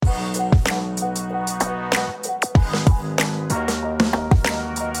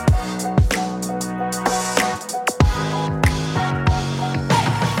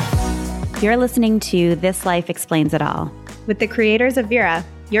You're listening to This Life Explains It All with the creators of Vera,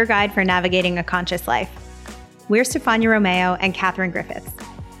 your guide for navigating a conscious life. We're Stefania Romeo and Catherine Griffiths.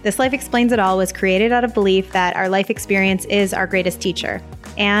 This Life Explains It All was created out of belief that our life experience is our greatest teacher.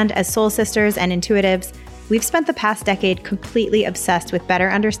 And as soul sisters and intuitives, we've spent the past decade completely obsessed with better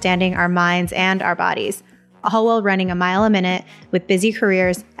understanding our minds and our bodies, all while running a mile a minute with busy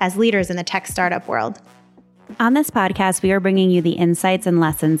careers as leaders in the tech startup world. On this podcast, we are bringing you the insights and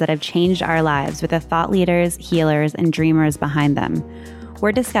lessons that have changed our lives with the thought leaders, healers, and dreamers behind them.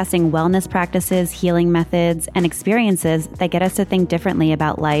 We're discussing wellness practices, healing methods, and experiences that get us to think differently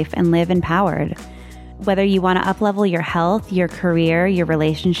about life and live empowered. Whether you want to uplevel your health, your career, your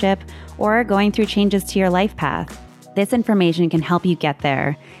relationship, or going through changes to your life path, this information can help you get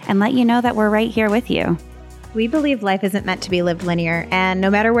there and let you know that we're right here with you. We believe life isn't meant to be lived linear, and no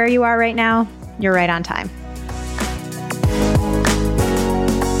matter where you are right now, you're right on time.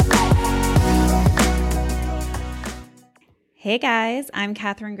 Hey guys, I'm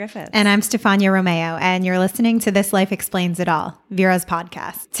Catherine Griffiths. And I'm Stefania Romeo, and you're listening to This Life Explains It All, Vera's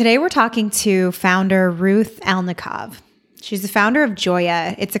podcast. Today we're talking to founder Ruth Elnekave. She's the founder of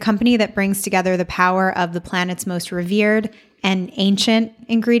Joya. It's a company that brings together the power of the planet's most revered and ancient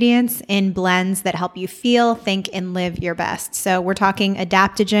ingredients in blends that help you feel, think, and live your best. So we're talking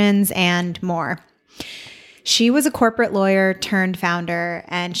adaptogens and more. She was a corporate lawyer turned founder,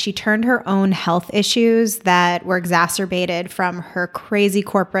 and she turned her own health issues that were exacerbated from her crazy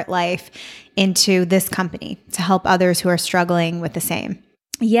corporate life into this company to help others who are struggling with the same.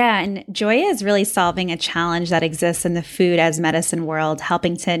 Yeah, and Joya is really solving a challenge that exists in the food as medicine world,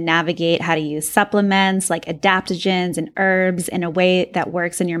 helping to navigate how to use supplements like adaptogens and herbs in a way that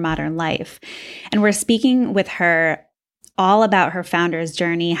works in your modern life. And we're speaking with her all about her founder's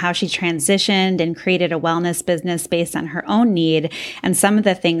journey, how she transitioned and created a wellness business based on her own need, and some of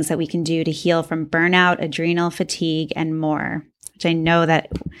the things that we can do to heal from burnout, adrenal fatigue, and more, which I know that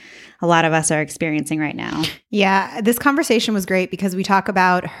a lot of us are experiencing right now. Yeah, this conversation was great because we talk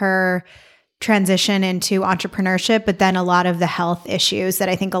about her transition into entrepreneurship, but then a lot of the health issues that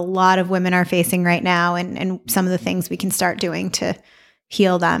I think a lot of women are facing right now, and some of the things we can start doing to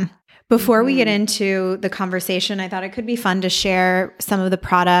heal them. Before we get into the conversation, I thought it could be fun to share some of the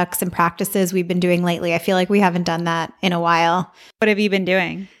products and practices we've been doing lately. I feel like we haven't done that in a while. What have you been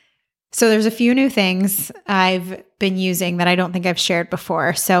doing? So there's a few new things I've been using that I don't think I've shared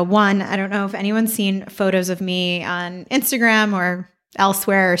before. So one, I don't know if anyone's seen photos of me on Instagram or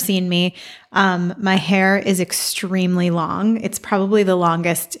elsewhere or seen me. My hair is extremely long. It's probably the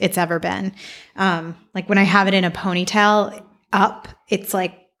longest it's ever been. Like when I have it in a ponytail up, it's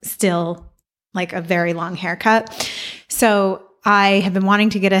like still like a very long haircut. So I have been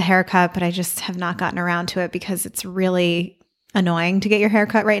wanting to get a haircut, but I just have not gotten around to it because it's really annoying to get your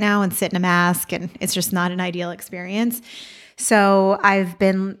haircut right now and sit in a mask, and it's just not an ideal experience. So I've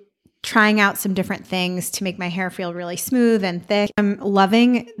been trying out some different things to make my hair feel really smooth and thick. I'm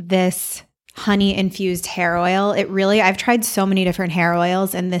loving this honey infused hair oil. I've tried so many different hair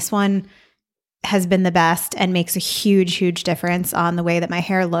oils, and this one has been the best and makes a huge, huge difference on the way that my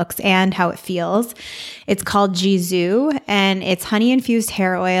hair looks and how it feels. It's called Jizu, and it's honey infused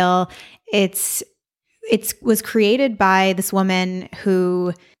hair oil. It was created by this woman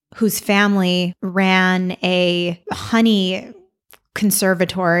whose family ran a honey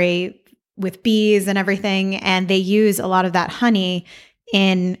conservatory with bees and everything, and they use a lot of that honey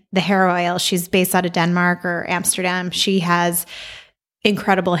in the hair oil. She's based out of Denmark or Amsterdam. She has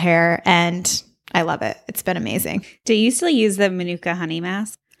incredible hair, and I love it. It's been amazing. Do you still use the Manuka honey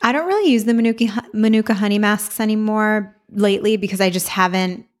mask? I don't really use the Manuka honey masks anymore lately because I just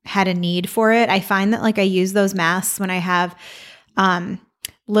haven't had a need for it. I find that like I use those masks when I have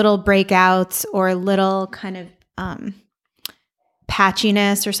little breakouts or little kind of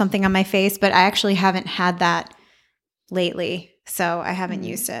patchiness or something on my face, but I actually haven't had that lately, so I haven't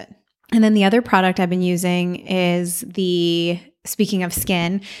used it. And then the other product I've been using is speaking of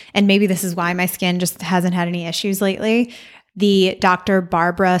skin, and maybe this is why my skin just hasn't had any issues lately, the Dr.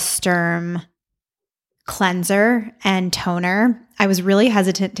 Barbara Sturm cleanser and toner. I was really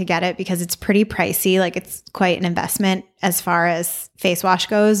hesitant to get it because it's pretty pricey. Like it's quite an investment as far as face wash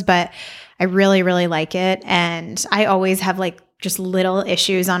goes, but I really, really like it. And I always have like just little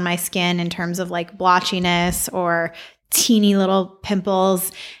issues on my skin in terms of like blotchiness or teeny little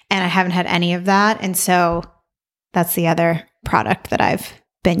pimples, and I haven't had any of that. And so that's the other product that I've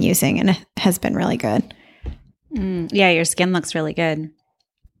been using, and it has been really good. Yeah, your skin looks really good.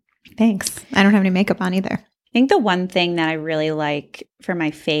 Thanks. I don't have any makeup on either. I think the one thing that I really like for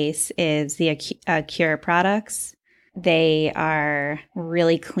my face is the Cure products. They are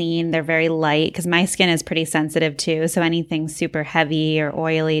really clean. They're very light because my skin is pretty sensitive too. So anything super heavy or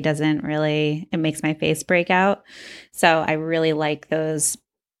oily doesn't really, it makes my face break out. So I really like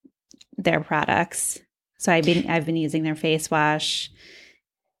their products. So I've been using their face wash,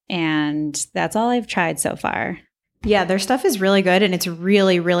 and that's all I've tried so far. Yeah, their stuff is really good and it's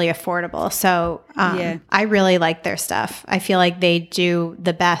really, really affordable. So Yeah. I really like their stuff. I feel like they do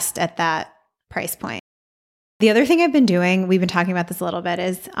the best at that price point. The other thing I've been doing, we've been talking about this a little bit,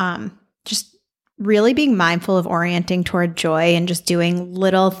 is just really being mindful of orienting toward joy and just doing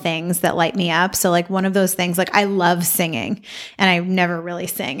little things that light me up. So like one of those things, like I love singing and I never really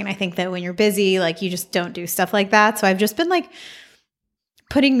sing. And I think that when you're busy, like you just don't do stuff like that. So I've just been like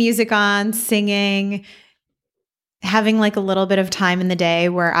putting music on, singing, having like a little bit of time in the day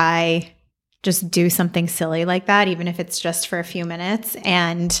where I just do something silly like that, even if it's just for a few minutes.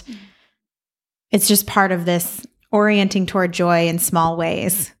 And it's just part of this orienting toward joy in small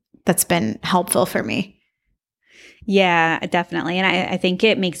ways that's been helpful for me. Yeah, definitely. And I think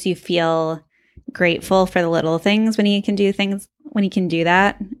it makes you feel grateful for the little things when you can do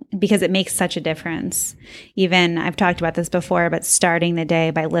that, because it makes such a difference. Even I've talked about this before, but starting the day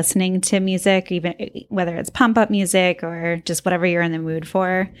by listening to music, even whether it's pump up music or just whatever you're in the mood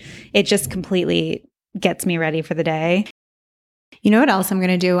for, it just completely gets me ready for the day. You know what else I'm going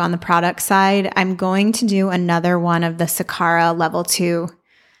to do on the product side? I'm going to do another one of the Sakara level 2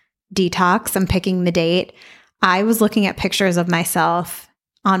 detox. I'm picking the date. I was looking at pictures of myself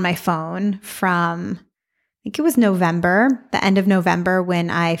on my phone from, I think it was November, the end of November when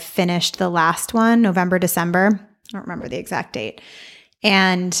I finished the last one, November, December. I don't remember the exact date.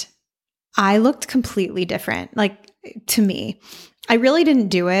 And I looked completely different. Like to me, I really didn't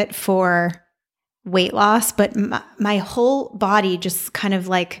do it for weight loss, but my whole body just kind of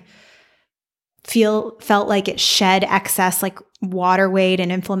like felt like it shed excess like water weight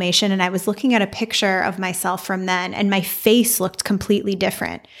and inflammation. And I was looking at a picture of myself from then and my face looked completely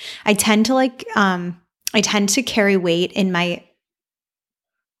different. I tend to carry weight in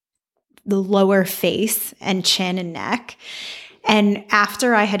the lower face and chin and neck. And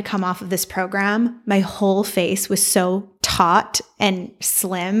after I had come off of this program, my whole face was so taut and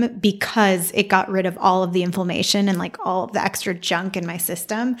slim because it got rid of all of the inflammation and like all of the extra junk in my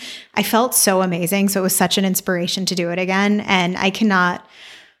system. I felt so amazing. So it was such an inspiration to do it again. And I cannot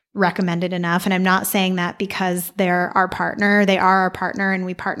recommend it enough. And I'm not saying that because they're our partner. They are our partner and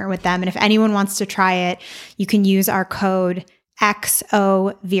we partner with them. And if anyone wants to try it, you can use our code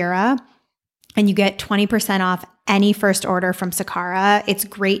XOVERA and you get 20% off any first order from Sakara. It's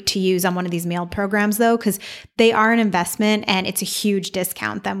great to use on one of these meal programs though, because they are an investment and it's a huge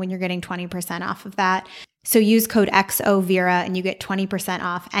discount then when you're getting 20% off of that. So use code XOVERA and you get 20%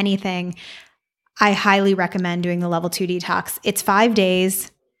 off anything. I highly recommend doing the level 2 detox. It's 5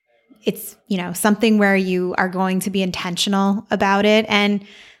 days. It's, something where you are going to be intentional about it. And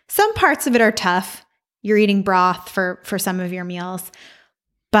some parts of it are tough. You're eating broth for some of your meals,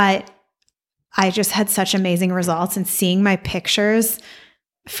 but I just had such amazing results, and seeing my pictures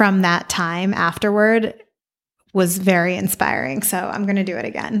from that time afterward was very inspiring. So I'm going to do it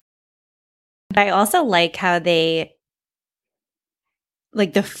again. I also like how the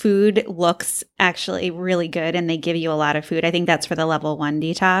food looks actually really good and they give you a lot of food. I think that's for the level 1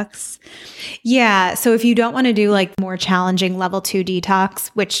 detox. Yeah. So if you don't want to do like more challenging level 2 detox,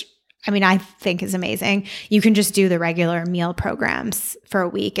 which I think is amazing, you can just do the regular meal programs for a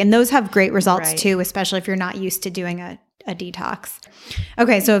week. And those have great results too, especially if you're not used to doing a detox.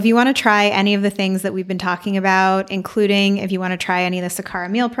 Okay, so if you want to try any of the things that we've been talking about, including if you want to try any of the Sakara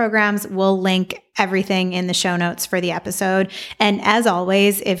meal programs, we'll link everything in the show notes for the episode. And as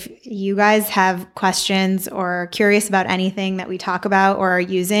always, if you guys have questions or curious about anything that we talk about or are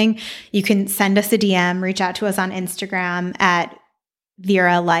using, you can send us a DM, reach out to us on Instagram at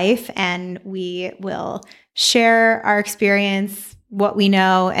Vera Life, and we will share our experience, what we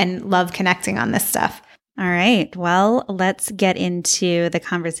know, and love connecting on this stuff. All right. Well, let's get into the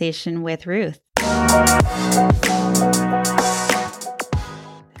conversation with Ruth.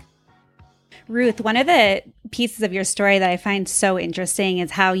 Ruth, one of the pieces of your story that I find so interesting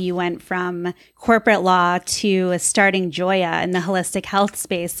is how you went from corporate law to starting Joya in the holistic health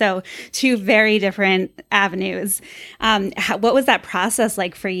space. So 2 very different avenues. What was that process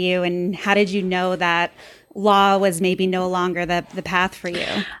like for you? And how did you know that law was maybe no longer the path for you?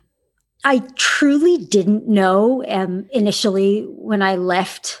 I truly didn't know initially when I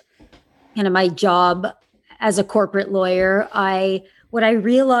left my job as a corporate lawyer. What I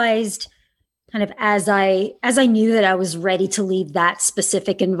realized kind of as I knew that I was ready to leave that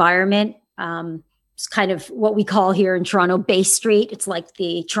specific environment. It's kind of what we call here in Toronto, Bay Street. It's like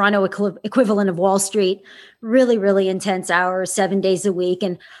the Toronto equivalent of Wall Street. Really, really intense hours, 7 days a week.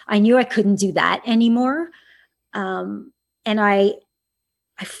 And I knew I couldn't do that anymore. And I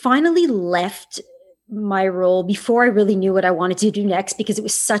finally left my role before I really knew what I wanted to do next, because it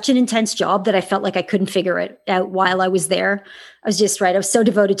was such an intense job that I felt like I couldn't figure it out while I was there. I was so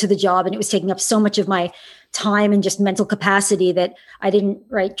devoted to the job, and it was taking up so much of my time and just mental capacity that I didn't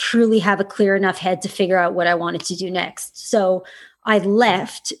truly have a clear enough head to figure out what I wanted to do next. So I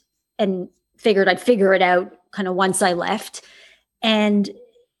left and figured I'd figure it out kind of once I left. And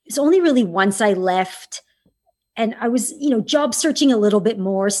it's only really once I left, and I was, job searching a little bit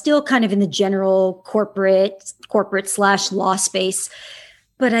more, still kind of in the general corporate/law space.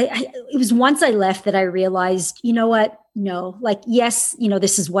 But it was once I left that I realized, you know what? No, yes,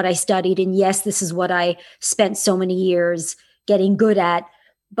 this is what I studied. And yes, this is what I spent so many years getting good at.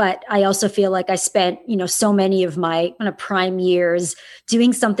 But I also feel like I spent, so many of my kind of prime years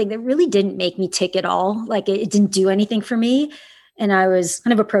doing something that really didn't make me tick at all. Like it didn't do anything for me. And I was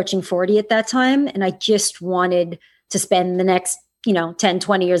kind of approaching 40 at that time. And I just wanted to spend the next, 10,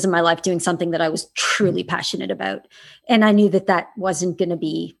 20 years of my life doing something that I was truly passionate about. And I knew that wasn't going to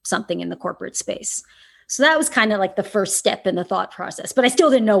be something in the corporate space. So that was kind of like the first step in the thought process, but I still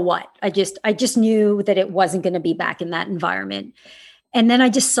didn't know what. I just knew that it wasn't going to be back in that environment. And then I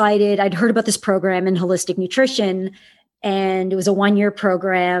decided, I'd heard about this program in holistic nutrition, and it was a 1-year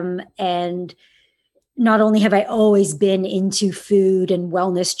program. And not only have I always been into food and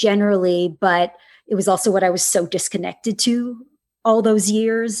wellness generally, but it was also what I was so disconnected to all those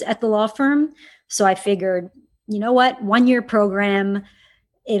years at the law firm. So I figured, you know what, 1-year program,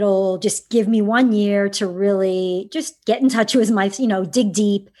 it'll just give me 1 year to really just get in touch with my, dig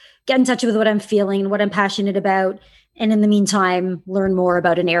deep, get in touch with what I'm feeling, what I'm passionate about. And in the meantime, learn more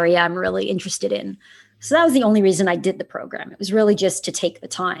about an area I'm really interested in. So that was the only reason I did the program. It was really just to take the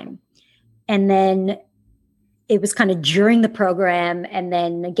time. And then it was kind of during the program, and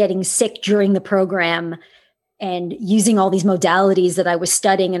then getting sick during the program, and using all these modalities that I was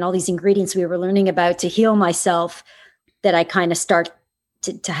studying and all these ingredients we were learning about to heal myself, that I kind of start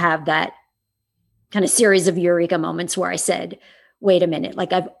to have that kind of series of eureka moments where I said, wait a minute,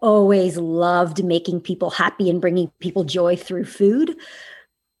 I've always loved making people happy and bringing people joy through food.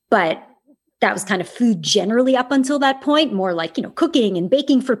 But that was kind of food generally up until that point, more like, cooking and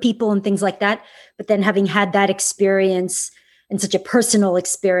baking for people and things like that. But then having had that experience and such a personal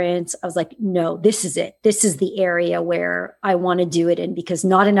experience, I was like, no, this is it. This is the area where I want to do it in, because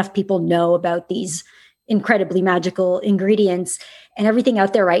not enough people know about these incredibly magical ingredients, and everything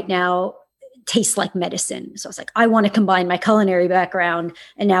out there right now tastes like medicine. So I was like, I want to combine my culinary background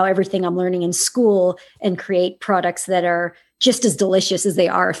and now everything I'm learning in school and create products that are just as delicious as they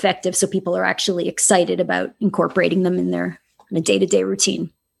are effective, so people are actually excited about incorporating them in their day-to-day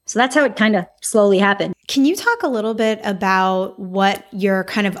routine. So that's how it kind of slowly happened. Can you talk a little bit about what your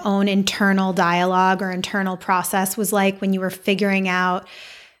kind of own internal dialogue or internal process was like when you were figuring out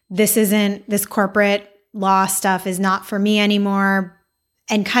this corporate law stuff is not for me anymore,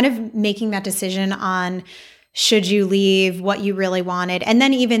 and kind of making that decision on should you leave, what you really wanted, and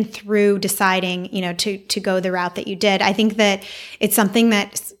then even through deciding, to go the route that you did? I think that it's something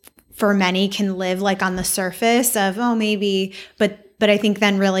that for many can live on the surface of, oh, maybe, but I think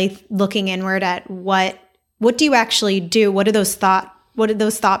then really looking inward at what do you actually do? What did those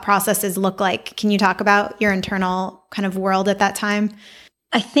thought processes look like? Can you talk about your internal kind of world at that time?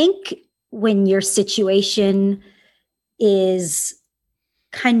 I think when your situation is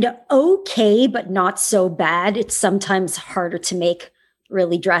kind of okay, but not so bad, it's sometimes harder to make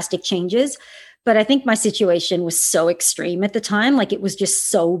really drastic changes. But I think my situation was so extreme at the time, it was just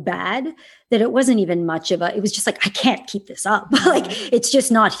so bad that it wasn't even it was just I can't keep this up. It's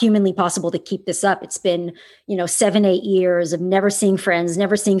just not humanly possible to keep this up. It's been, 7, 8 years of never seeing friends,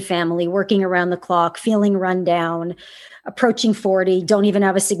 never seeing family, working around the clock, feeling run down, approaching 40, don't even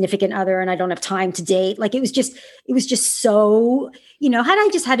have a significant other, and I don't have time to date. It was just so, had I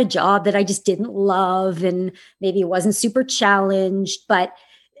just had a job that I just didn't love, and maybe it wasn't super challenged, but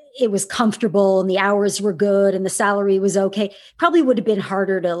it was comfortable and the hours were good and the salary was okay, probably would have been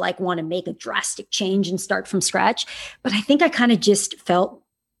harder to want to make a drastic change and start from scratch. But I think I kind of just felt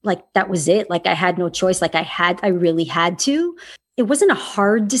like that was it. I had no choice. I really had to. It wasn't a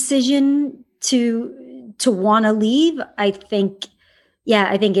hard decision to want to leave. I think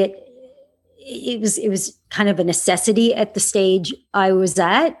it was kind of a necessity at the stage I was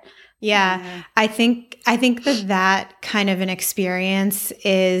at. Yeah. I think that kind of an experience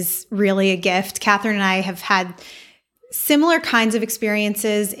is really a gift. Catherine and I have had similar kinds of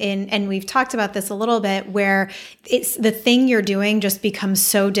experiences and we've talked about this a little bit, where it's the thing you're doing just becomes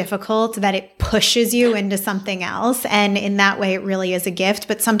so difficult that it pushes you into something else. And in that way, it really is a gift,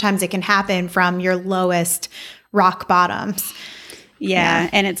 but sometimes it can happen from your lowest rock bottoms. Yeah.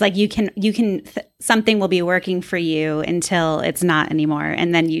 And it's like, something will be working for you until it's not anymore.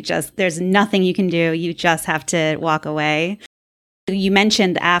 And then there's nothing you can do. You just have to walk away. You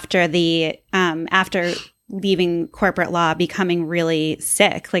mentioned after leaving corporate law, becoming really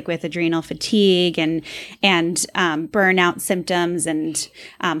sick, like with adrenal fatigue and burnout symptoms and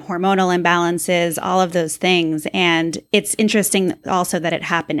hormonal imbalances, all of those things. And it's interesting also that it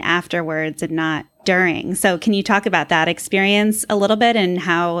happened afterwards and not during. So can you talk about that experience a little bit and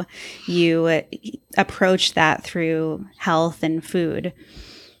how you approach that through health and food?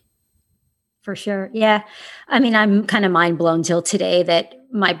 For sure. Yeah. I mean, I'm kind of mind blown till today that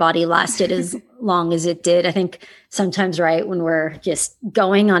my body lasted as long as it did. I think sometimes, right, when we're just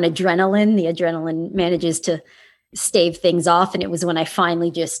going on adrenaline, the adrenaline manages to stave things off. And it was when I finally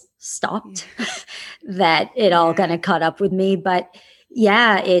just stopped that it all kind of caught up with me. But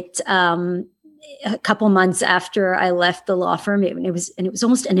yeah, a couple months after I left the law firm, it was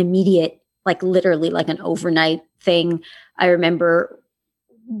almost an immediate, like literally like an overnight thing. I remember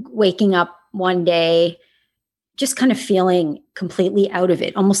waking up one day just kind of feeling completely out of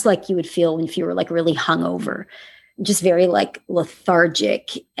it, almost like you would feel if you were like really hungover, just very like lethargic.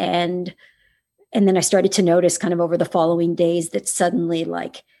 And then I started to notice kind of over the following days that suddenly,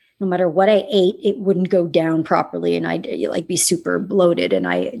 like, no matter what I ate, it wouldn't go down properly. And I'd like be super bloated, and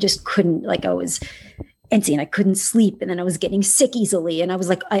I just couldn't, like, I was empty and I couldn't sleep. And then I was getting sick easily. And I was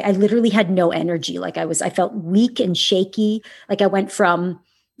like, I literally had no energy. Like I felt weak and shaky. Like I went from,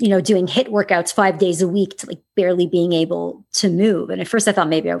 doing HIIT workouts 5 days a week to like barely being able to move. And at first I thought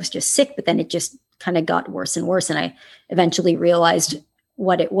maybe I was just sick, but then it just kind of got worse and worse. And I eventually realized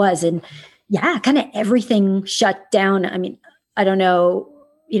what it was. And yeah, kind of everything shut down. I mean, I don't know,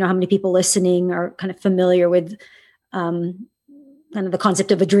 how many people listening are kind of familiar with kind of the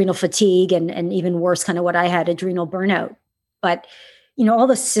concept of adrenal fatigue and even worse, kind of what I had, adrenal burnout. But, all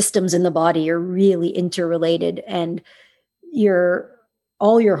the systems in the body are really interrelated, and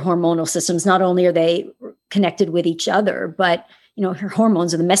all your hormonal systems, not only are they connected with each other, but, your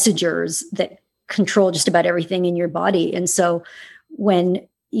hormones are the messengers that control just about everything in your body. And so when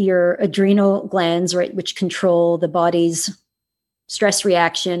your adrenal glands, right, which control the body's stress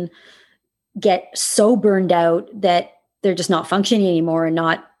reaction, get so burned out that they're just not functioning anymore and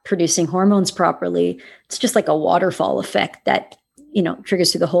not producing hormones properly, it's just like a waterfall effect that,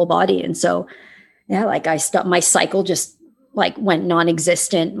 triggers through the whole body. And so, yeah, like I stopped, my cycle just like went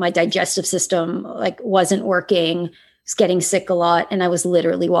non-existent. My digestive system like wasn't working, was getting sick a lot. And I was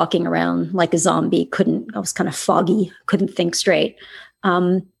literally walking around like a zombie. I was kind of foggy, couldn't think straight.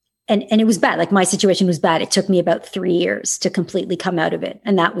 And it was bad. Like my situation was bad. It took me about 3 years to completely come out of it.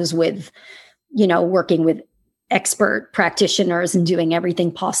 And that was with, working with expert practitioners and doing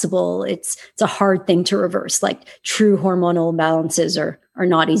everything possible. It's a hard thing to reverse. Like true hormonal imbalances are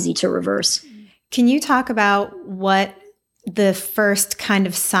not easy to reverse. Can you talk about what the first kind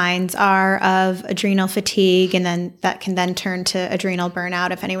of signs are of adrenal fatigue, and then that can then turn to adrenal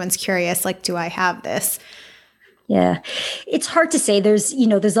burnout if anyone's curious, like, do I have this? Yeah, it's hard to say. There's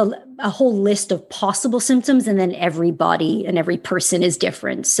a whole list of possible symptoms, and then every body and every person is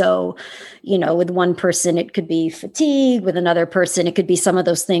different. So, with one person, it could be fatigue. With another person, it could be some of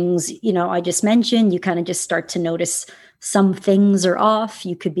those things, I just mentioned. You kind of just start to notice some things are off.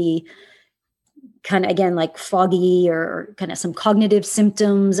 You could be kind of, again, like foggy or kind of some cognitive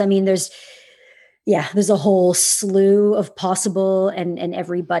symptoms. I mean, there's a whole slew of possible, and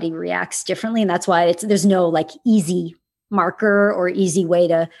everybody reacts differently. And that's why there's no like easy marker or easy way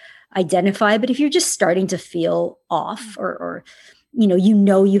to identify. But if you're just starting to feel off or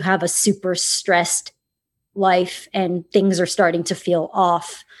you have a super stressed life and things are starting to feel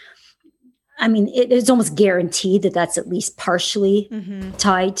off, I mean, it's almost guaranteed that that's at least partially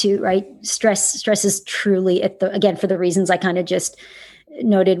tied to, right? Stress is truly again, for the reasons I kind of just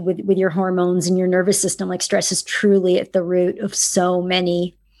noted with your hormones and your nervous system, like stress is truly at the root of so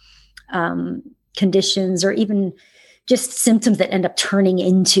many conditions, or even just symptoms that end up turning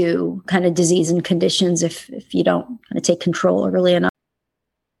into kind of disease and conditions if you don't kind of take control early enough.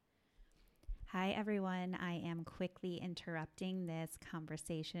 Hi, everyone. I am quickly interrupting this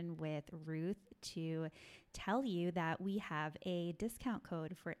conversation with Ruth to tell you that we have a discount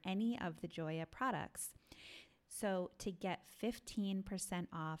code for any of the Joya products. So to get 15%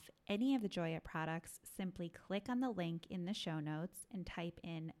 off any of the Joya products, simply click on the link in the show notes and type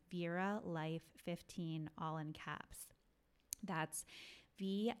in Vera Life 15 all in caps. That's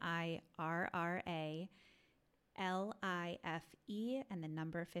VIRRALIFE and the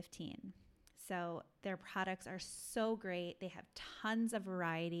number 15. So their products are so great. They have tons of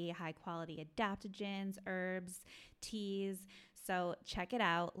variety, high quality adaptogens, herbs, teas. So check it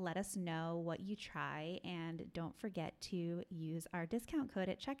out. Let us know what you try, and don't forget to use our discount code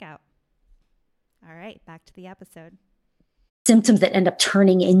at checkout. All right, back to the episode. Symptoms that end up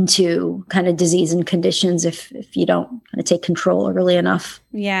turning into kind of disease and conditions if you don't kind of take control early enough.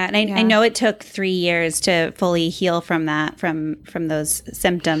 Yeah, and I know it took 3 years to fully heal from that, from those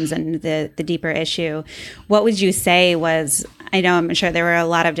symptoms and the deeper issue. What would you say was, I'm sure there were a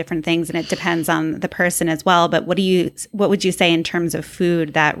lot of different things and it depends on the person as well, but what would you say in terms of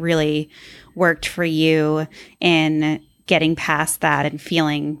food that really worked for you in getting past that and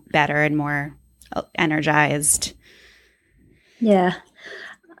feeling better and more energized? Yeah.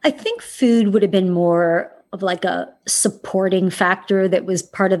 I think food would have been more of like a supporting factor that was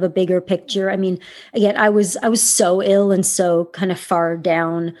part of a bigger picture. I mean, again, I was so ill and so kind of far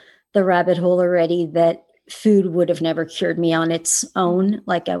down the rabbit hole already that food would have never cured me on its own.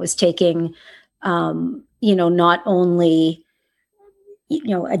 Like I was taking, not only,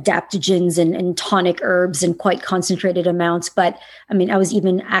 adaptogens and tonic herbs in quite concentrated amounts, but I mean, I was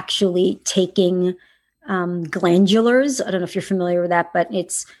even actually taking glandulars. I don't know if you're familiar with that, but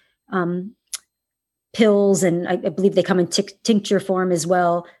it's pills, and I believe they come in tincture form as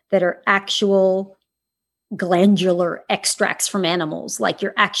well, that are actual glandular extracts from animals. Like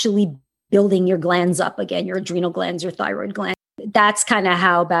you're actually building your glands up again, your adrenal glands, your thyroid glands. That's kind of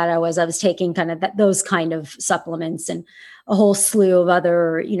how bad I was. I was taking kind of those kind of supplements and a whole slew of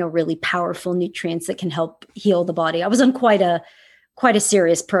other, really powerful nutrients that can help heal the body. I was on quite a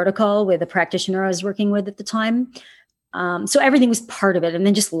serious protocol with a practitioner I was working with at the time. So everything was part of it. And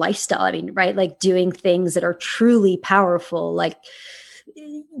then just lifestyle, I mean, right? Like doing things that are truly powerful, like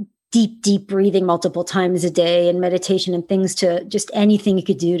deep breathing multiple times a day and meditation and things, to just anything you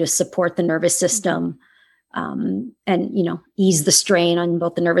could do to support the nervous system, and, ease the strain on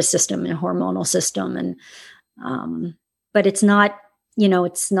both the nervous system and hormonal system. And, but it's not,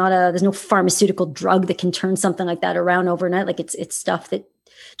 there's no pharmaceutical drug that can turn something like that around overnight. Like it's stuff that,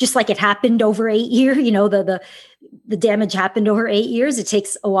 just like it happened over 8 years, the damage happened over 8 years. It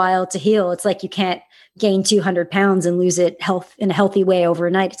takes a while to heal. It's like you can't gain 200 pounds and lose it in a healthy way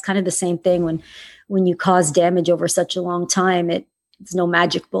overnight. It's kind of the same thing when you cause damage over such a long time. It's no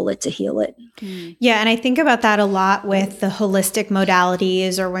magic bullet to heal it. Yeah. And I think about that a lot with the holistic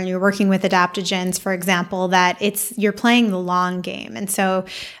modalities, or when you're working with adaptogens, for example, that you're playing the long game. And so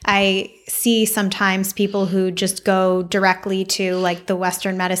I see sometimes people who just go directly to like the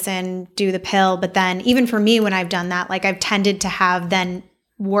Western medicine, do the pill. But then even for me, when I've done that, like I've tended to have then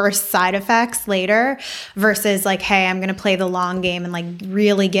worse side effects later, versus like, hey, I'm going to play the long game and like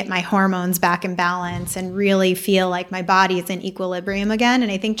really get my hormones back in balance and really feel like my body is in equilibrium again.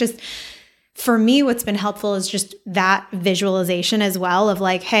 And I think just for me, what's been helpful is just that visualization as well of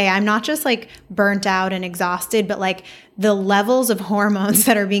like, hey, I'm not just like burnt out and exhausted, but like the levels of hormones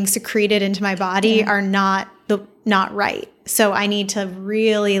that are being secreted into my body are not right. So I need to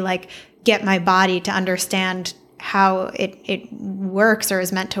really like get my body to understand how it works or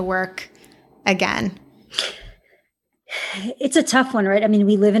is meant to work again. It's a tough one, right? I mean,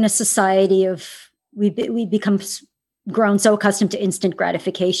 we live in a society of, we become grown so accustomed to instant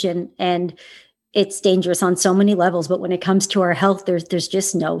gratification, and it's dangerous on so many levels. But when it comes to our health, there's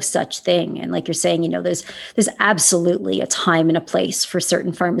just no such thing. And like you're saying, there's absolutely a time and a place for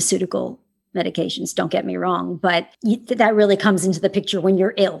certain pharmaceutical medications. Don't get me wrong, but that really comes into the picture when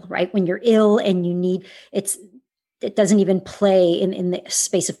you're ill, right? When you're ill and you need, it doesn't even play in the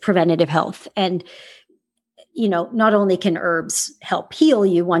space of preventative health. And, not only can herbs help heal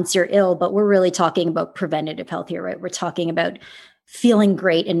you once you're ill, but we're really talking about preventative health here, right? We're talking about feeling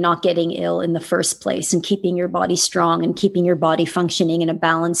great and not getting ill in the first place, and keeping your body strong and keeping your body functioning in a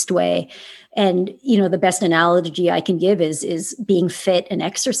balanced way. And, the best analogy I can give is being fit and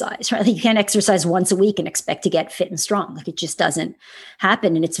exercise, right? You can't exercise once a week and expect to get fit and strong. Like it just doesn't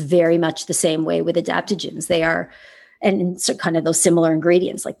happen. And it's very much the same way with adaptogens. They are, and so kind of those similar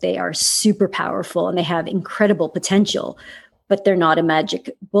ingredients, like they are super powerful and they have incredible potential, but they're not a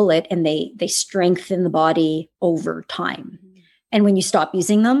magic bullet, and they strengthen the body over time. And when you stop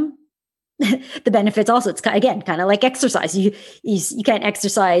using them, the benefits also, it's again, kind of like exercise. You can't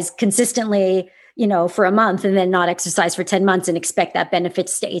exercise consistently, for a month and then not exercise for 10 months and expect that benefit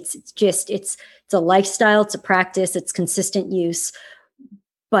to stay. It's a lifestyle, it's a practice, it's consistent use.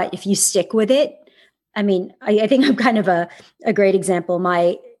 But if you stick with it, I mean, I think I'm kind of a great example.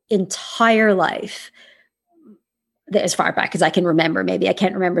 My entire life, as far back as I can remember. Maybe I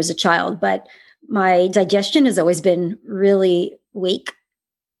can't remember as a child, but my digestion has always been really weak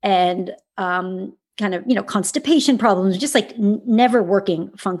and kind of, constipation problems, just like never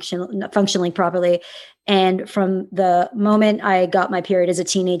functioning properly. And from the moment I got my period as a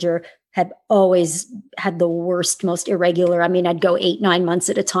teenager, had always had the worst, most irregular. I mean, I'd go 8-9 months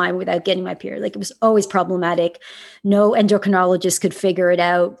at a time without getting my period. Like, it was always problematic. No endocrinologist could figure it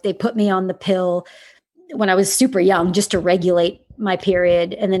out. They put me on the pill when I was super young just to regulate my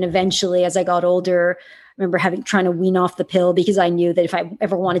period. And then eventually, as I got older, I remember trying to wean off the pill because I knew that if I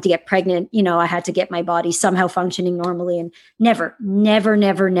ever wanted to get pregnant, I had to get my body somehow functioning normally, and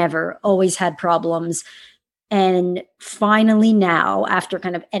never always had problems. And finally now, after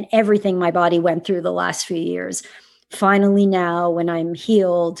and everything my body went through the last few years, finally now when I'm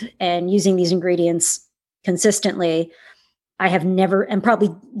healed and using these ingredients consistently, I have never, and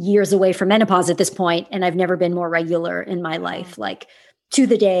probably years away from menopause at this point, and I've never been more regular in my life, like to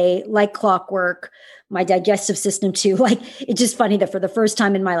the day, like clockwork. My digestive system too. Like, it's just funny that for the first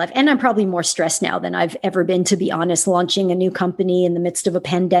time in my life, and I'm probably more stressed now than I've ever been, to be honest, launching a new company in the midst of a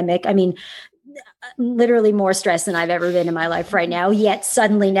pandemic. I mean, literally more stressed than I've ever been in my life right now. Yet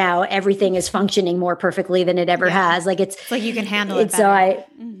suddenly now everything is functioning more perfectly than it ever has. Like, it's like you can handle it better.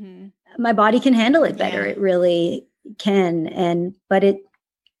 So my body can handle it better. Yeah. It really can. But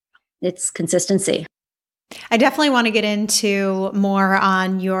it's consistency. I definitely want to get into more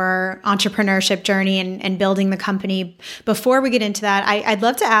on your entrepreneurship journey and building the company. Before we get into that, I'd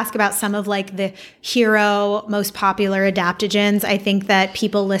love to ask about some of like the hero, most popular adaptogens. I think that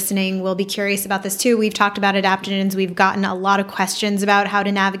people listening will be curious about this too. We've talked about adaptogens. We've gotten a lot of questions about how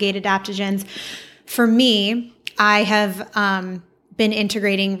to navigate adaptogens. For me, I have been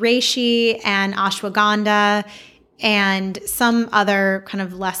integrating reishi and ashwagandha and some other kind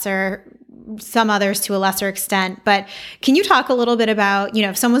of some others to a lesser extent. But can you talk a little bit about,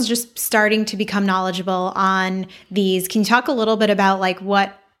 if someone's just starting to become knowledgeable on these, can you talk a little bit about like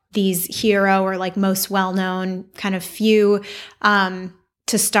what these hero or like most well-known kind of few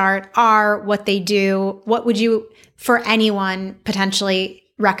to start are, what they do? What would you, for anyone, potentially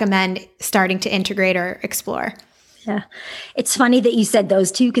recommend starting to integrate or explore? Yeah. It's funny that you said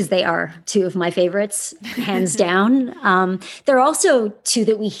those two, because they are two of my favorites, hands down. They're also two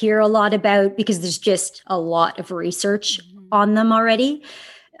that we hear a lot about because there's just a lot of research on them already.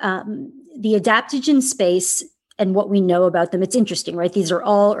 The adaptogen space and what we know about them, it's interesting, right? These are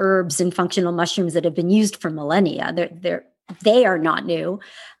all herbs and functional mushrooms that have been used for millennia. They are not new.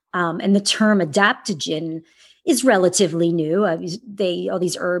 And the term adaptogen is relatively new. All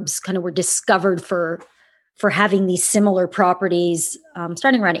these herbs kind of were discovered for having these similar properties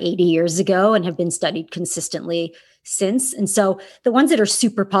starting around 80 years ago and have been studied consistently since. And so the ones that are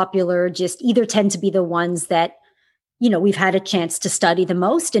super popular just either tend to be the ones that, we've had a chance to study the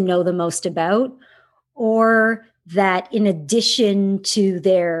most and know the most about, or that in addition to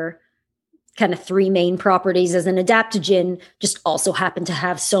their kind of three main properties as an adaptogen, just also happen to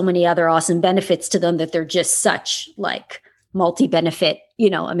have so many other awesome benefits to them that they're just such like multi-benefit,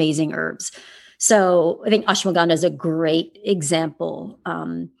 amazing herbs. So I think ashwagandha is a great example.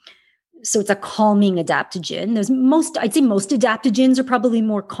 So it's a calming adaptogen. I'd say most adaptogens are probably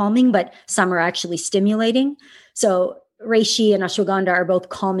more calming, but some are actually stimulating. So reishi and ashwagandha are both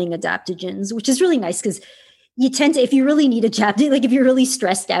calming adaptogens, which is really nice because you tend to, if you really need a adaptogen, like if you're really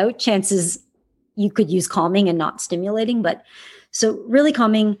stressed out, chances you could use calming and not stimulating. But so really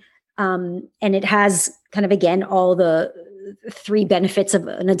calming, and it has kind of, again, all the three benefits of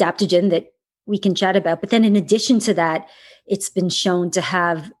an adaptogen that we can chat about. But then in addition to that, it's been shown to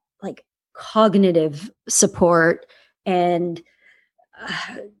have like cognitive support and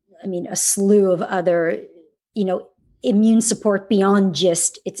a slew of other, immune support beyond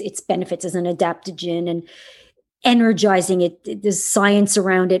just its benefits as an adaptogen, and energizing it. There's science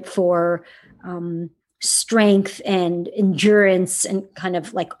around it for strength and endurance, and kind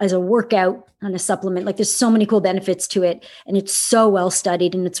of like as a workout on a supplement. Like, there's so many cool benefits to it, and it's so well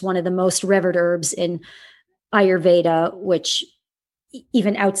studied, and it's one of the most revered herbs in Ayurveda, which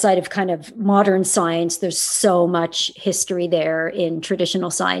even outside of kind of modern science, there's so much history there in traditional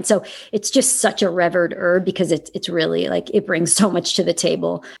science. So it's just such a revered herb because it's really like, it brings so much to the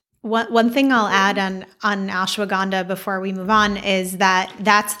table. One thing I'll add on ashwagandha before we move on is that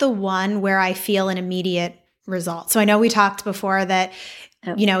that's the one where I feel an immediate result. So I know we talked before that,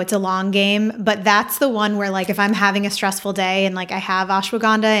 it's a long game, but that's the one where, like, if I'm having a stressful day and like I have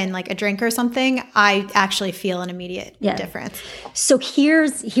ashwagandha and like a drink or something, I actually feel an immediate difference. So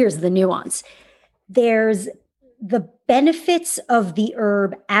here's the nuance. There's the benefits of the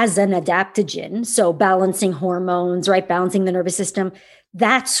herb as an adaptogen, so balancing hormones, right, balancing the nervous system,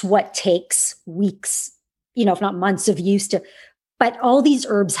 that's what takes weeks, if not months of use to. But all these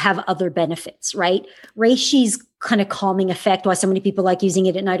herbs have other benefits, right? Reishi's kind of calming effect, why so many people like using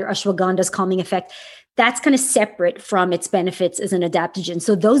it at night, or ashwagandha's calming effect, that's kind of separate from its benefits as an adaptogen.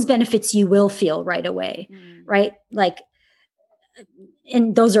 So those benefits you will feel right away, right?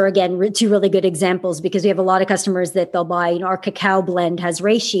 And those are, again, two really good examples, because we have a lot of customers that they'll buy, our cacao blend has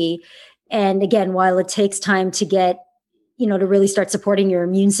reishi. And again, while it takes time to get, to really start supporting your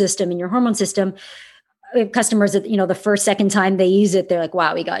immune system and your hormone system, we have customers that, the second time they use it, they're like,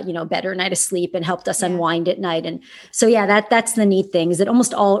 wow, we got, better night of sleep and helped us unwind at night. And so, that's the neat thing, is that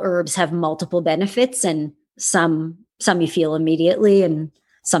almost all herbs have multiple benefits, and some you feel immediately and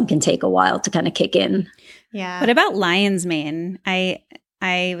some can take a while to kind of kick in. Yeah. What about lion's mane?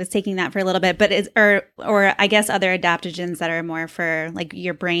 I was taking that for a little bit, but or I guess other adaptogens that are more for like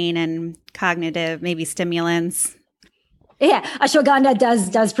your brain and cognitive, maybe stimulants. Yeah, ashwagandha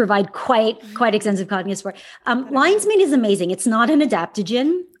does provide quite extensive cognitive support. Lion's mane is amazing. It's not an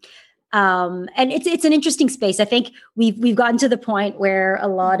adaptogen, and it's an interesting space. I think we've gotten to the point where a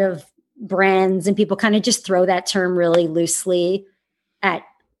lot of brands and people kind of just throw that term really loosely at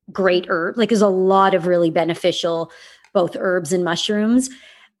great herb. Like, there's a lot of really beneficial both herbs and mushrooms.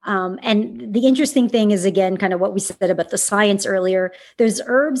 And the interesting thing is, again, kind of what we said about the science earlier. There's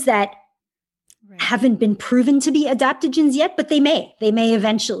herbs that haven't been proven to be adaptogens yet, but they may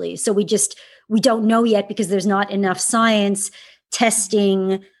eventually. So we don't know yet, because there's not enough science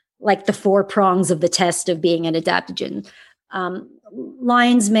testing like the 4 prongs of the test of being an adaptogen.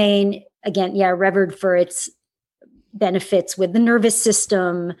 Lion's mane, again, revered for its benefits with the nervous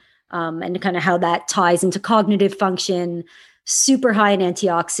system, and kind of how that ties into cognitive function, super high in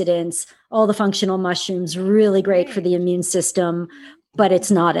antioxidants, all the functional mushrooms, really great for the immune system, but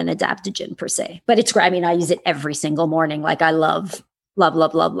it's not an adaptogen per se. But it's great. I mean, I use it every single morning. Like, I love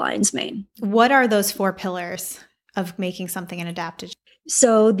lion's mane. What are those 4 pillars of making something an adaptogen?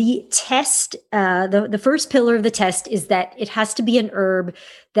 So the test, the first pillar of the test is that it has to be an herb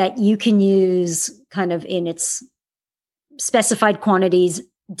that you can use kind of in its specified quantities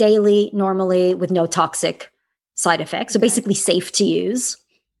daily, normally, with no toxic side effects. So basically safe to use.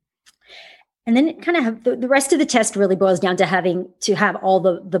 And then it kind of have the rest of the test really boils down to having to have all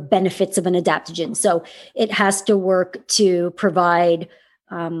the benefits of an adaptogen. So it has to work to provide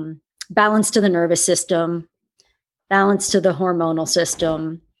balance to the nervous system, balance to the hormonal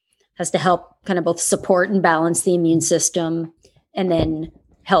system, has to help kind of both support and balance the immune system, and then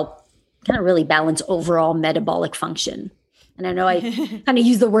help kind of really balance overall metabolic function. And I know I kind of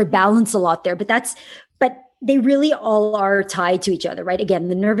use the word balance a lot there, but they really all are tied to each other, right? Again,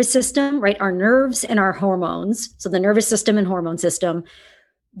 the nervous system, right? Our nerves and our hormones. So the nervous system and hormone system,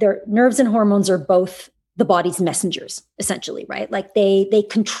 their nerves and hormones are both the body's messengers, essentially, right? Like they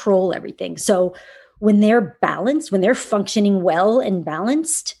control everything. So when they're balanced, when they're functioning well and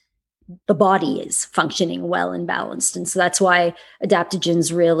balanced, the body is functioning well and balanced. And so that's why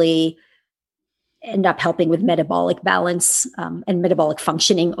adaptogens really end up helping with metabolic balance and metabolic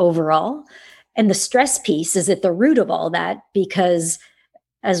functioning overall. And the stress piece is at the root of all that, because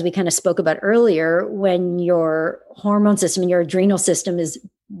as we kind of spoke about earlier, when your hormone system and your adrenal system is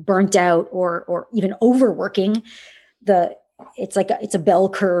burnt out or even overworking, it's a bell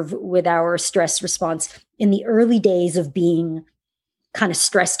curve with our stress response. In the early days of being kind of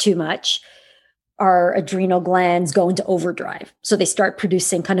stressed too much, our adrenal glands go into overdrive. So they start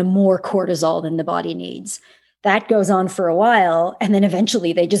producing kind of more cortisol than the body needs. That goes on for a while, and then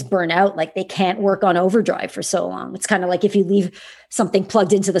eventually they just burn out. Like, they can't work on overdrive for so long. It's kind of like if you leave something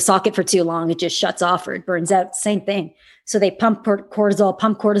plugged into the socket for too long, it just shuts off or it burns out. Same thing. So they pump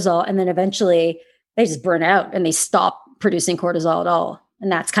cortisol, and then eventually they just burn out and they stop producing cortisol at all.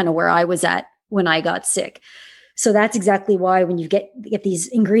 And that's kind of where I was at when I got sick. So that's exactly why when you get these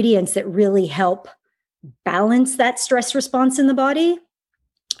ingredients that really help balance that stress response in the body,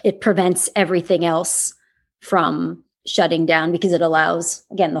 it prevents everything else from shutting down, because it allows,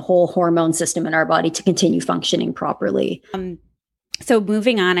 again, the whole hormone system in our body to continue functioning properly. So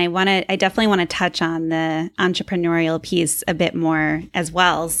moving on, I definitely want to touch on the entrepreneurial piece a bit more as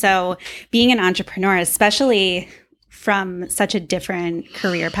well. So being an entrepreneur, especially from such a different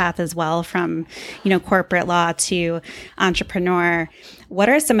career path as well, from, corporate law to entrepreneur, what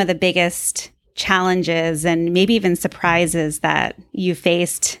are some of the biggest challenges and maybe even surprises that you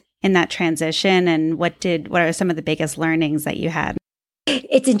faced in that transition, and what are some of the biggest learnings that you had?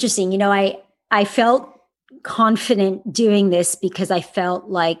 It's interesting. I felt confident doing this because I felt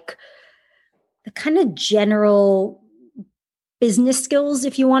like the kind of general business skills,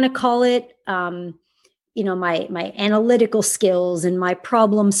 if you want to call it, my analytical skills and my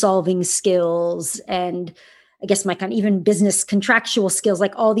problem solving skills, and I guess my kind of even business contractual skills,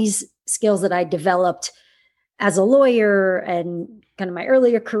 like all these skills that I developed as a lawyer and kind of my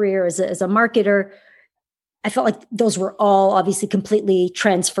earlier career as a marketer. I felt like those were all obviously completely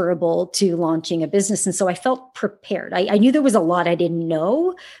transferable to launching a business. And so I felt prepared. I knew there was a lot I didn't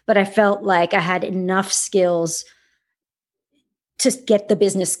know, but I felt like I had enough skills to get the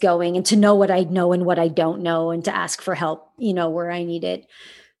business going and to know what I know and what I don't know, and to ask for help, where I need it.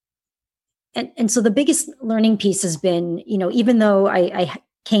 And so the biggest learning piece has been, even though I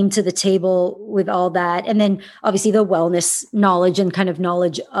came to the table with all that, and then obviously the wellness knowledge and kind of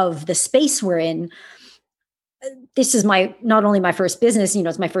knowledge of the space we're in, this is not only my first business,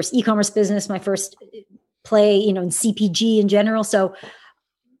 it's my first e-commerce business, my first play, in CPG in general. So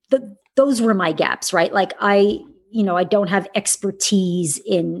those were my gaps, right? Like I don't have expertise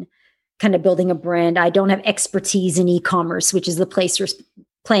in kind of building a brand. I don't have expertise in e-commerce, which is the place we're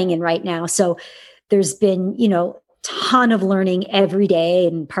playing in right now. So there's been, ton of learning every day.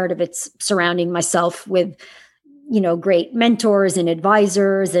 And part of it's surrounding myself with, great mentors and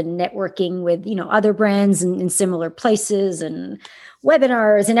advisors, and networking with, other brands in similar places, and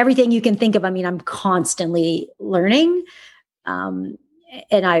webinars and everything you can think of. I mean, I'm constantly learning. And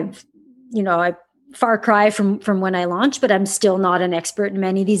I far cry from when I launched, but I'm still not an expert in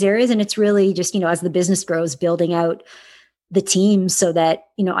many of these areas. And it's really just, as the business grows, building out the team so that,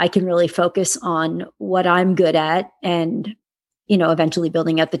 I can really focus on what I'm good at, and, eventually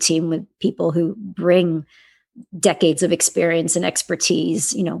building out the team with people who bring decades of experience and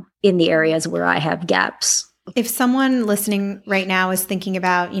expertise, in the areas where I have gaps. If someone listening right now is thinking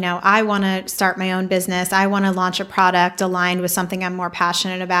about, I want to start my own business, I want to launch a product aligned with something I'm more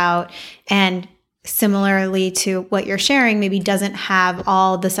passionate about, and similarly to what you're sharing, maybe doesn't have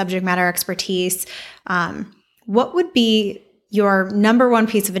all the subject matter expertise, what would be your number one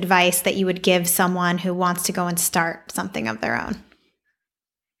piece of advice that you would give someone who wants to go and start something of their own?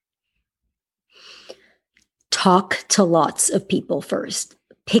 Talk to lots of people first.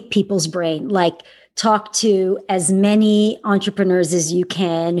 Pick people's brain. Like, talk to as many entrepreneurs as you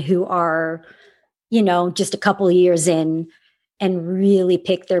can who are, just a couple of years in, and really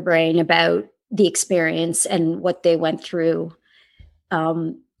pick their brain about the experience and what they went through.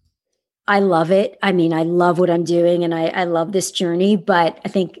 I love it. I mean, I love what I'm doing, and I love this journey, but I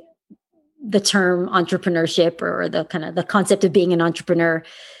think the term entrepreneurship, or the kind of the concept of being an entrepreneur,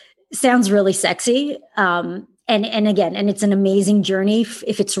 sounds really sexy. And again, it's an amazing journey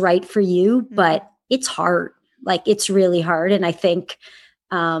if it's right for you, but it's hard. Like, it's really hard. And I think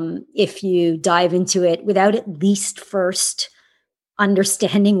if you dive into it without at least first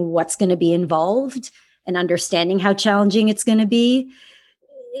understanding what's going to be involved and understanding how challenging it's going to be,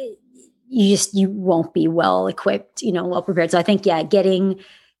 you won't be well equipped, well prepared. So I think, getting,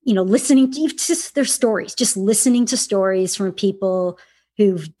 listening to just their stories, just listening to stories from people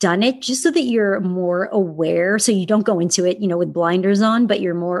who've done it, just so that you're more aware. So you don't go into it, with blinders on, but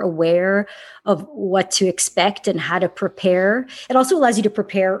you're more aware of what to expect and how to prepare. It also allows you to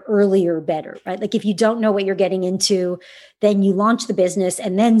prepare earlier better, right? Like, if you don't know what you're getting into, then you launch the business,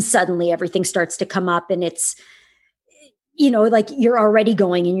 and then suddenly everything starts to come up, and it's, like, you're already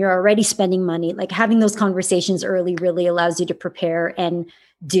going and you're already spending money. Like, having those conversations early really allows you to prepare and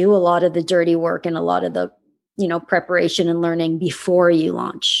do a lot of the dirty work and a lot of the, preparation and learning before you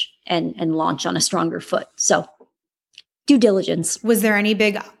launch, and launch on a stronger foot. So, due diligence. Was there any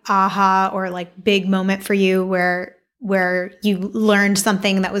big aha or like big moment for you where you learned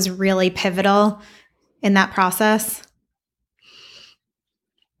something that was really pivotal in that process?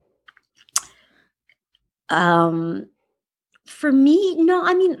 For me, no.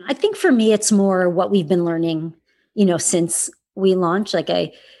 I mean, I think for me, it's more what we've been learning, since we launched. Like,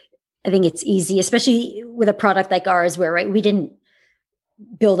 I think it's easy, especially with a product like ours, where, right, we didn't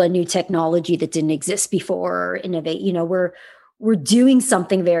build a new technology that didn't exist before, or innovate. We're doing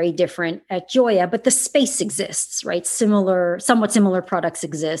something very different at Joya, but the space exists, right? Somewhat similar products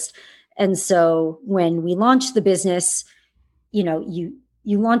exist. And so when we launch the business, you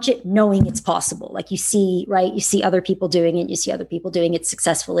launch it knowing it's possible. Like, you see other people doing it, you see other people doing it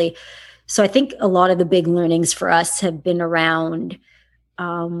successfully. So I think a lot of the big learnings for us have been around,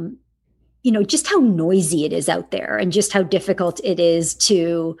 just how noisy it is out there, and just how difficult it is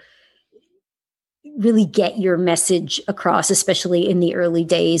to really get your message across, especially in the early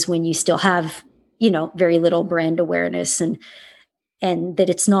days when you still have, very little brand awareness. And and that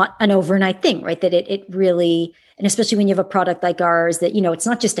it's not an overnight thing, right? That it really, and especially when you have a product like ours, that, it's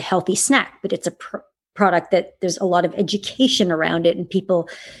not just a healthy snack, but it's a product that there's a lot of education around it, and people,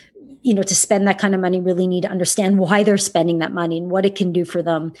 to spend that kind of money really need to understand why they're spending that money and what it can do for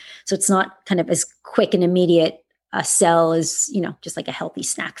them. So it's not kind of as quick and immediate a sell as, just like a healthy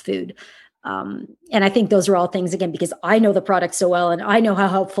snack food. And I think those are all things, again, because I know the product so well and I know how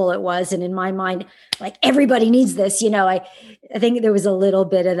helpful it was. And in my mind, like, everybody needs this, I think there was a little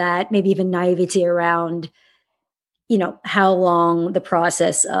bit of that, maybe even naivety around, how long the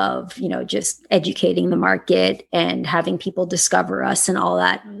process of, just educating the market and having people discover us and all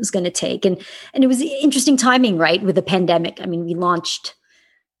that was going to take. And it was interesting timing, right? With the pandemic. I mean, we launched,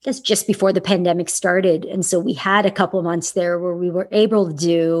 I guess, just before the pandemic started. And so we had a couple of months there where we were able to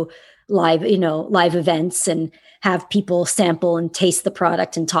do live events and have people sample and taste the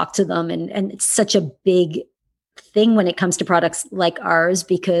product and talk to them. And it's such a big thing when it comes to products like ours,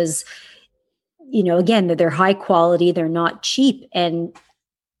 because, again, they're high quality, they're not cheap. And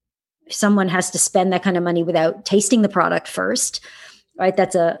someone has to spend that kind of money without tasting the product first, right?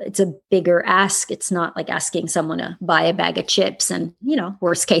 It's a bigger ask. It's not like asking someone to buy a bag of chips and,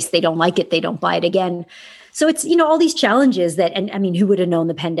 worst case, they don't like it, they don't buy it again. So it's, all these challenges that, and I mean, who would have known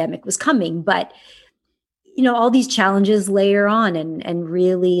the pandemic was coming, but, all these challenges layer on, and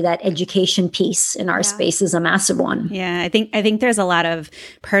really that education piece in our space is a massive one. Yeah. I think there's a lot of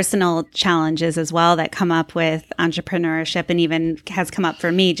personal challenges as well that come up with entrepreneurship, and even has come up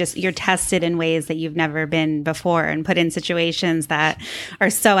for me. Just, you're tested in ways that you've never been before and put in situations that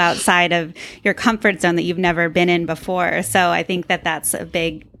are so outside of your comfort zone that you've never been in before. So I think that that's a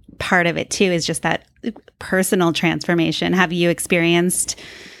big part of it too, is just that personal transformation. Have you experienced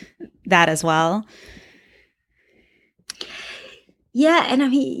that as well? Yeah. And I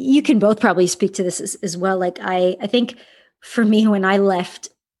mean, you can both probably speak to this as well. Like, I think for me, when I left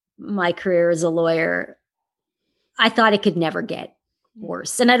my career as a lawyer, I thought it could never get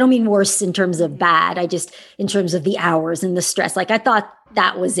worse. And I don't mean worse in terms of bad. I just, in terms of the hours and the stress, like, I thought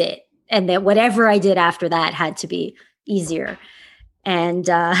that was it. And that whatever I did after that had to be easier. And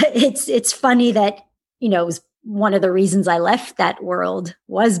it's funny that, it was one of the reasons I left that world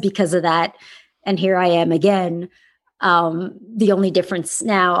was because of that. And here I am again. The only difference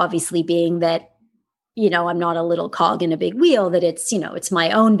now, obviously, being that, I'm not a little cog in a big wheel, that it's, it's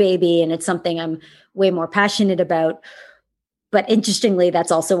my own baby and it's something I'm way more passionate about. But interestingly,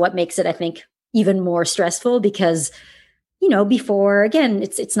 that's also what makes it, I think, even more stressful, because, before, again,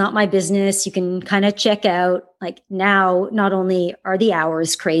 it's not my business. You can kind of check out. Like, now, not only are the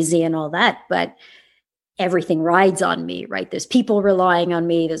hours crazy and all that, but everything rides on me, right? There's people relying on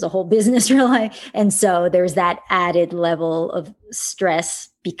me. There's a whole business relying. And so there's that added level of stress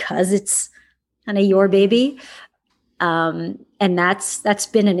because it's kind of your baby. And that's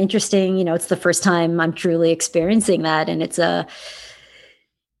been an interesting, it's the first time I'm truly experiencing that. And it's a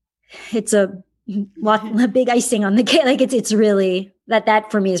big icing on the cake. Like, it's really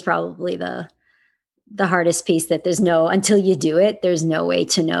that for me is probably the hardest piece, that until you do it, there's no way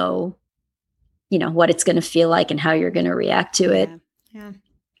to know, what it's going to feel like and how you're going to react to it. Yeah.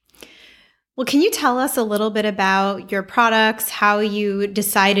 Well, can you tell us a little bit about your products, how you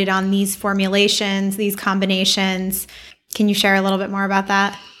decided on these formulations, these combinations? Can you share a little bit more about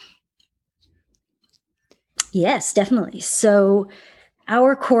that? Yes, definitely. So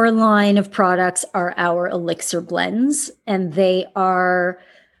our core line of products are our elixir blends, and they are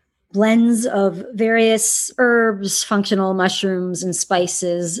blends of various herbs, functional mushrooms, and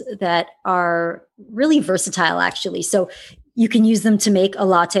spices that are really versatile, actually. So you can use them to make a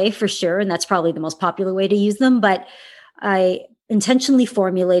latte for sure, and that's probably the most popular way to use them. But I intentionally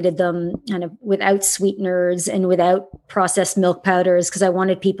formulated them kind of without sweeteners and without processed milk powders, because I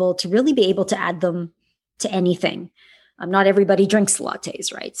wanted people to really be able to add them to anything. Not everybody drinks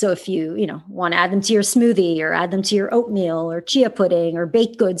lattes, right? So if you, want to add them to your smoothie or add them to your oatmeal or chia pudding or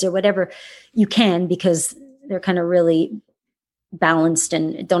baked goods or whatever, you can, because they're kind of really balanced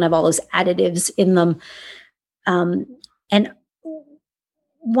and don't have all those additives in them. And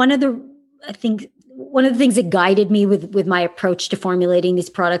one of the things that guided me with my approach to formulating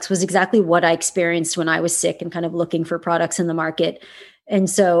these products was exactly what I experienced when I was sick and kind of looking for products in the market. And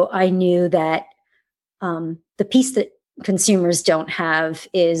so I knew that the piece that consumers don't have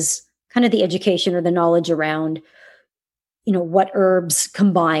is kind of the education or the knowledge around, what herbs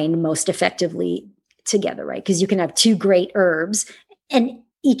combine most effectively together, right? Because you can have two great herbs, and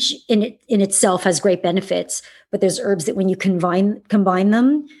each in itself has great benefits, but there's herbs that when you combine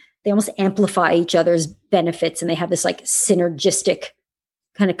them, they almost amplify each other's benefits, and they have this like synergistic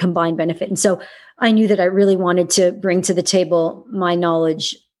kind of combined benefit. And so I knew that I really wanted to bring to the table my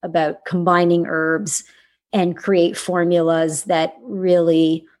knowledge about combining herbs and create formulas that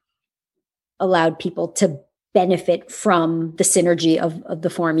really allowed people to benefit from the synergy of the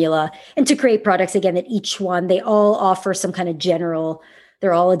formula, and to create products, again, that each one, they all offer some kind of general,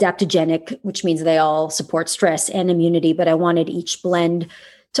 they're all adaptogenic, which means they all support stress and immunity. But I wanted each blend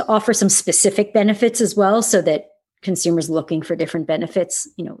to offer some specific benefits as well, so that consumers looking for different benefits,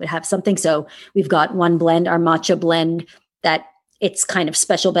 would have something. So we've got one blend, our matcha blend, that its kind of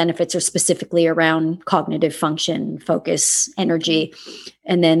special benefits are specifically around cognitive function, focus, energy.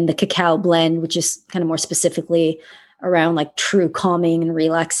 And then the cacao blend, which is kind of more specifically around like true calming and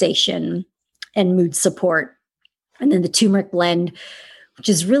relaxation and mood support. And then the turmeric blend, which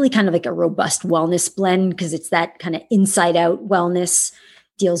is really kind of like a robust wellness blend, because it's that kind of inside out wellness,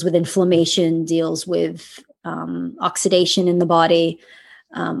 deals with inflammation, deals with oxidation in the body,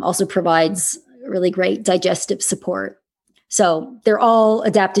 also provides really great digestive support. So they're all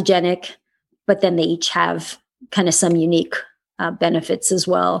adaptogenic, but then they each have kind of some unique benefits as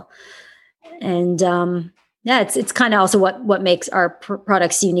well. And it's kind of also what makes our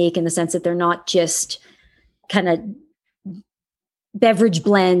products unique, in the sense that they're not just kind of beverage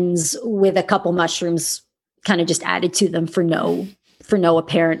blends with a couple mushrooms kind of just added to them for no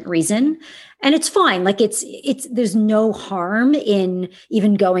apparent reason. And it's fine. Like it's there's no harm in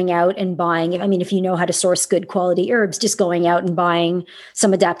even going out and buying. I mean, if you know how to source good quality herbs, just going out and buying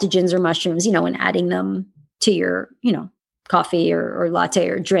some adaptogens or mushrooms, and adding them to your, coffee or latte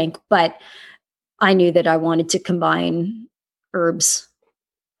or drink. But I knew that I wanted to combine herbs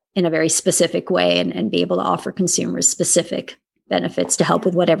in a very specific way and be able to offer consumers specific benefits to help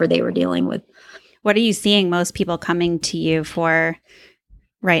with whatever they were dealing with. What are you seeing most people coming to you for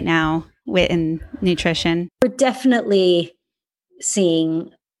right now in nutrition? We're definitely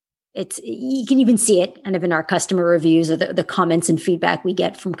seeing you can even see it kind of in our customer reviews, or the comments and feedback we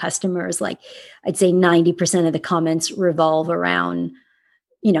get from customers. Like I'd say 90% of the comments revolve around,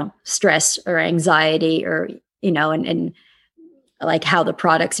 stress or anxiety, or, and like how the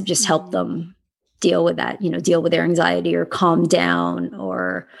products have just helped them deal with that, deal with their anxiety or calm down,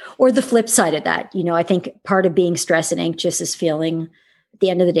 or the flip side of that. I think part of being stressed and anxious is feeling at the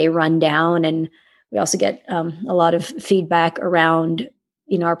end of the day run down. And we also get a lot of feedback around,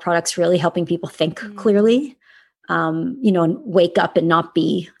 our products really helping people think clearly, and wake up and not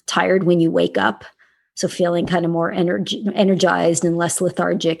be tired when you wake up. So feeling kind of more energized and less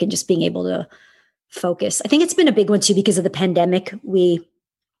lethargic, and just being able to focus. I think it's been a big one too, because of the pandemic.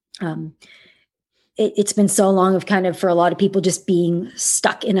 It's been so long of kind of, for a lot of people, just being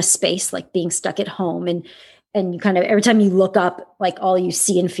stuck in a space, like being stuck at home. And you kind of, every time you look up, like all you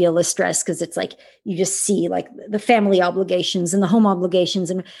see and feel is stress, because it's like, you just see like the family obligations and the home obligations.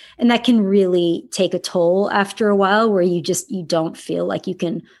 And that can really take a toll after a while, where you don't feel like you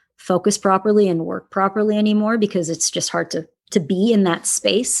can focus properly and work properly anymore, because it's just hard to be in that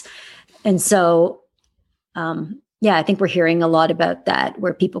space. And so, I think we're hearing a lot about that,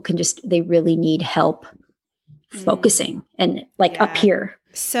 where people they really need help focusing and up here.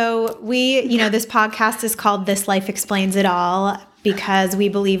 So this podcast is called This Life Explains It All, because we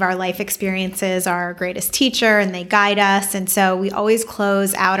believe our life experiences are our greatest teacher and they guide us. And so we always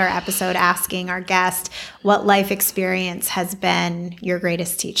close out our episode asking our guest, what life experience has been your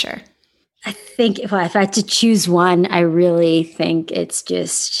greatest teacher? I think if I had to choose one, I really think it's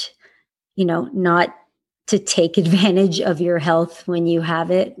just, not to take advantage of your health when you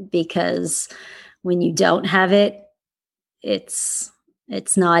have it, because when you don't have it, it's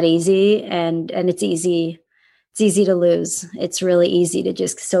not easy, and it's easy to lose. It's really easy to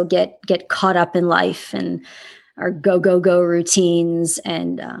just get caught up in life and our go routines.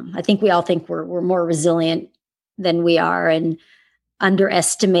 And I think we all think we're more resilient than we are, and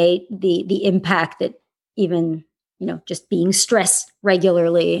underestimate the impact that even just being stressed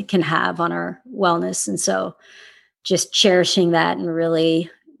regularly can have on our wellness. And so just cherishing that, and really,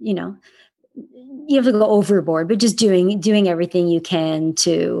 you have to go overboard, but just doing everything you can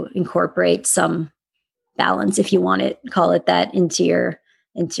to incorporate some balance, if you want to call it that, into your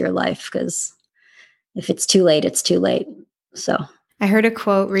life. Because if it's too late, it's too late. So I heard a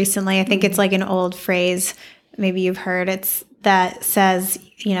quote recently. I think it's like an old phrase, maybe you've heard, that says,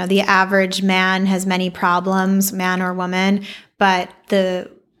 the average man has many problems, man or woman, but the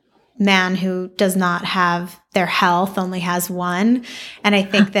man who does not have their health only has one. And I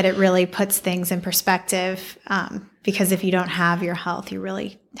think that it really puts things in perspective, because if you don't have your health, you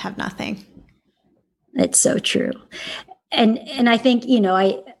really have nothing. It's so true. And I think,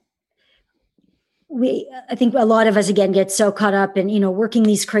 I think a lot of us, again, get so caught up in, working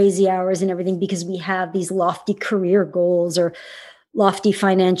these crazy hours and everything because we have these lofty career goals or lofty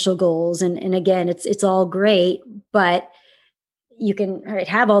financial goals. And again, it's all great, but you can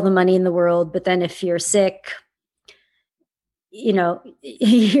have all the money in the world, but then if you're sick,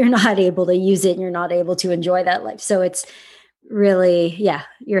 you're not able to use it and you're not able to enjoy that life. So it's really,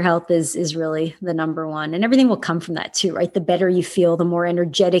 your health is really the number one, and everything will come from that too, right? The better you feel, the more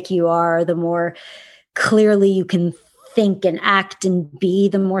energetic you are, the more clearly you can think and act and be,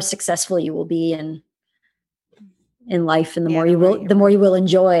 the more successful you will be in life, and the more you will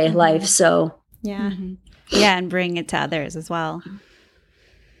enjoy life. So and bring it to others as well.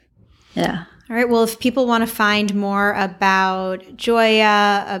 Yeah. All right. Well, if people want to find more about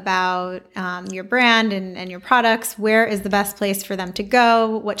Joya, about your brand and your products, where is the best place for them to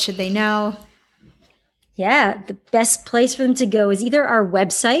go? What should they know? Yeah, the best place for them to go is either our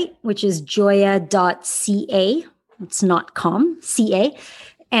website, which is joya.ca. It's not .com, CA.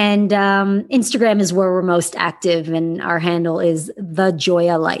 And Instagram is where we're most active, and our handle is The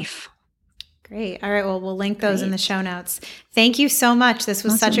Joya Life. Great. All right. Well, we'll link those in the show notes. Thank you so much. This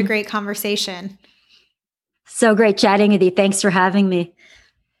was such a great conversation. So great chatting with you. Thanks for having me.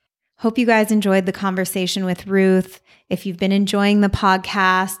 Hope you guys enjoyed the conversation with Ruth. If you've been enjoying the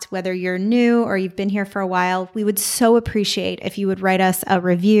podcast, whether you're new or you've been here for a while, we would so appreciate if you would write us a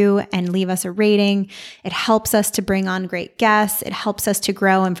review and leave us a rating. It helps us to bring on great guests. It helps us to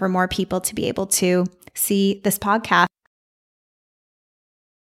grow and for more people to be able to see this podcast.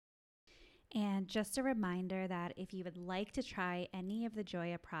 And just a reminder that if you would like to try any of the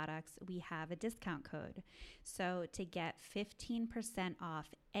Joya products, we have a discount code. So to get 15% off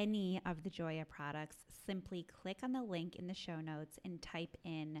any of the Joya products, simply click on the link in the show notes and type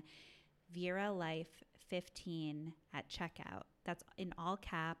in Vera Life 15 at checkout. That's in all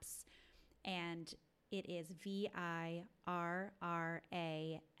caps, and it is VIRRALIFE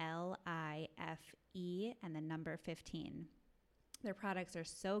and the number 15. Their products are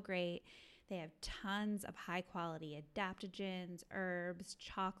so great. They have tons of high quality adaptogens, herbs,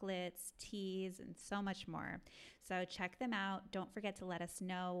 chocolates, teas, and so much more. So check them out. Don't forget to let us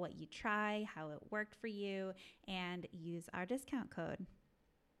know what you try, how it worked for you, and use our discount code.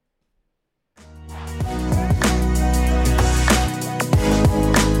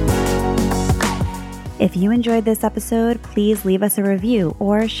 If you enjoyed this episode, please leave us a review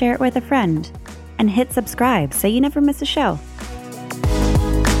or share it with a friend. And hit subscribe so you never miss a show.